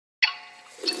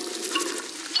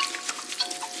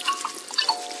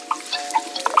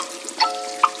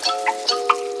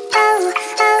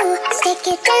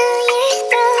it down your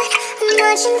throat. I'm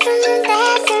watching from the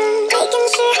bathroom, making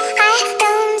sure I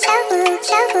don't choke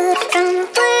from the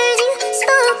words you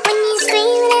spoke when you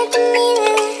screamed at the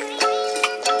mirror.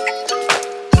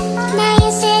 Now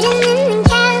you're sitting in the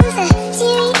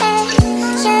cafeteria,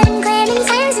 shutting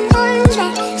clementines and orange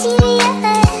bacteria.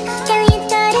 Tell your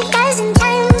daughter a dozen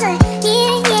times a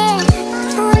year, yeah.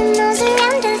 Pulling those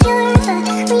around of your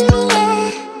bulimia.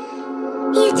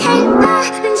 You turn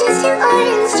oranges to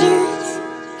orange juice,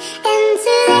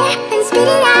 into there and spit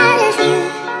it out of you.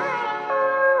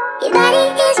 Your body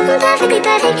is perfectly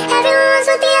perfect. Everyone's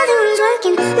what the other one's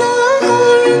working. No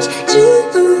orange juice.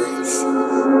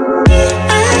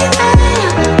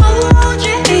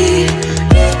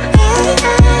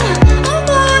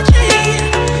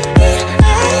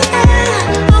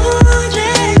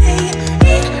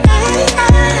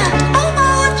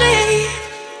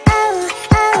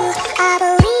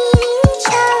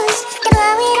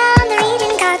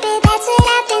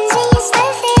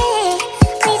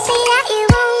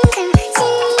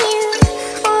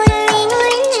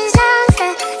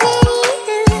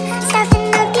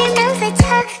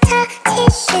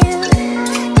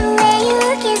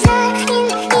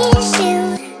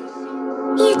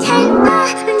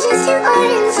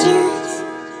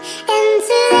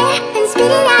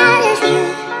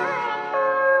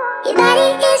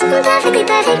 Perfectly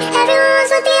perfect.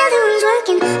 Everyone's what the other one's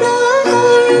working. No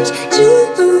orange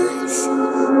juice.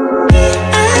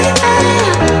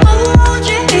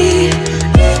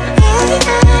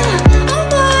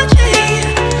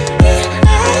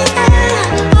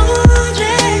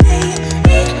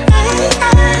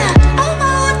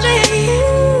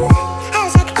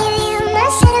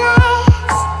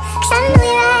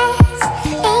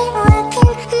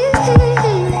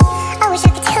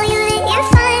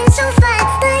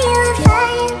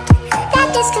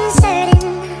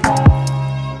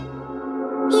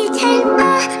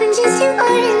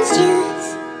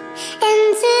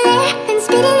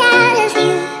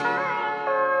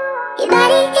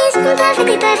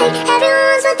 Perfectly perfect.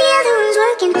 Everyone's what the other one's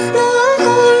working.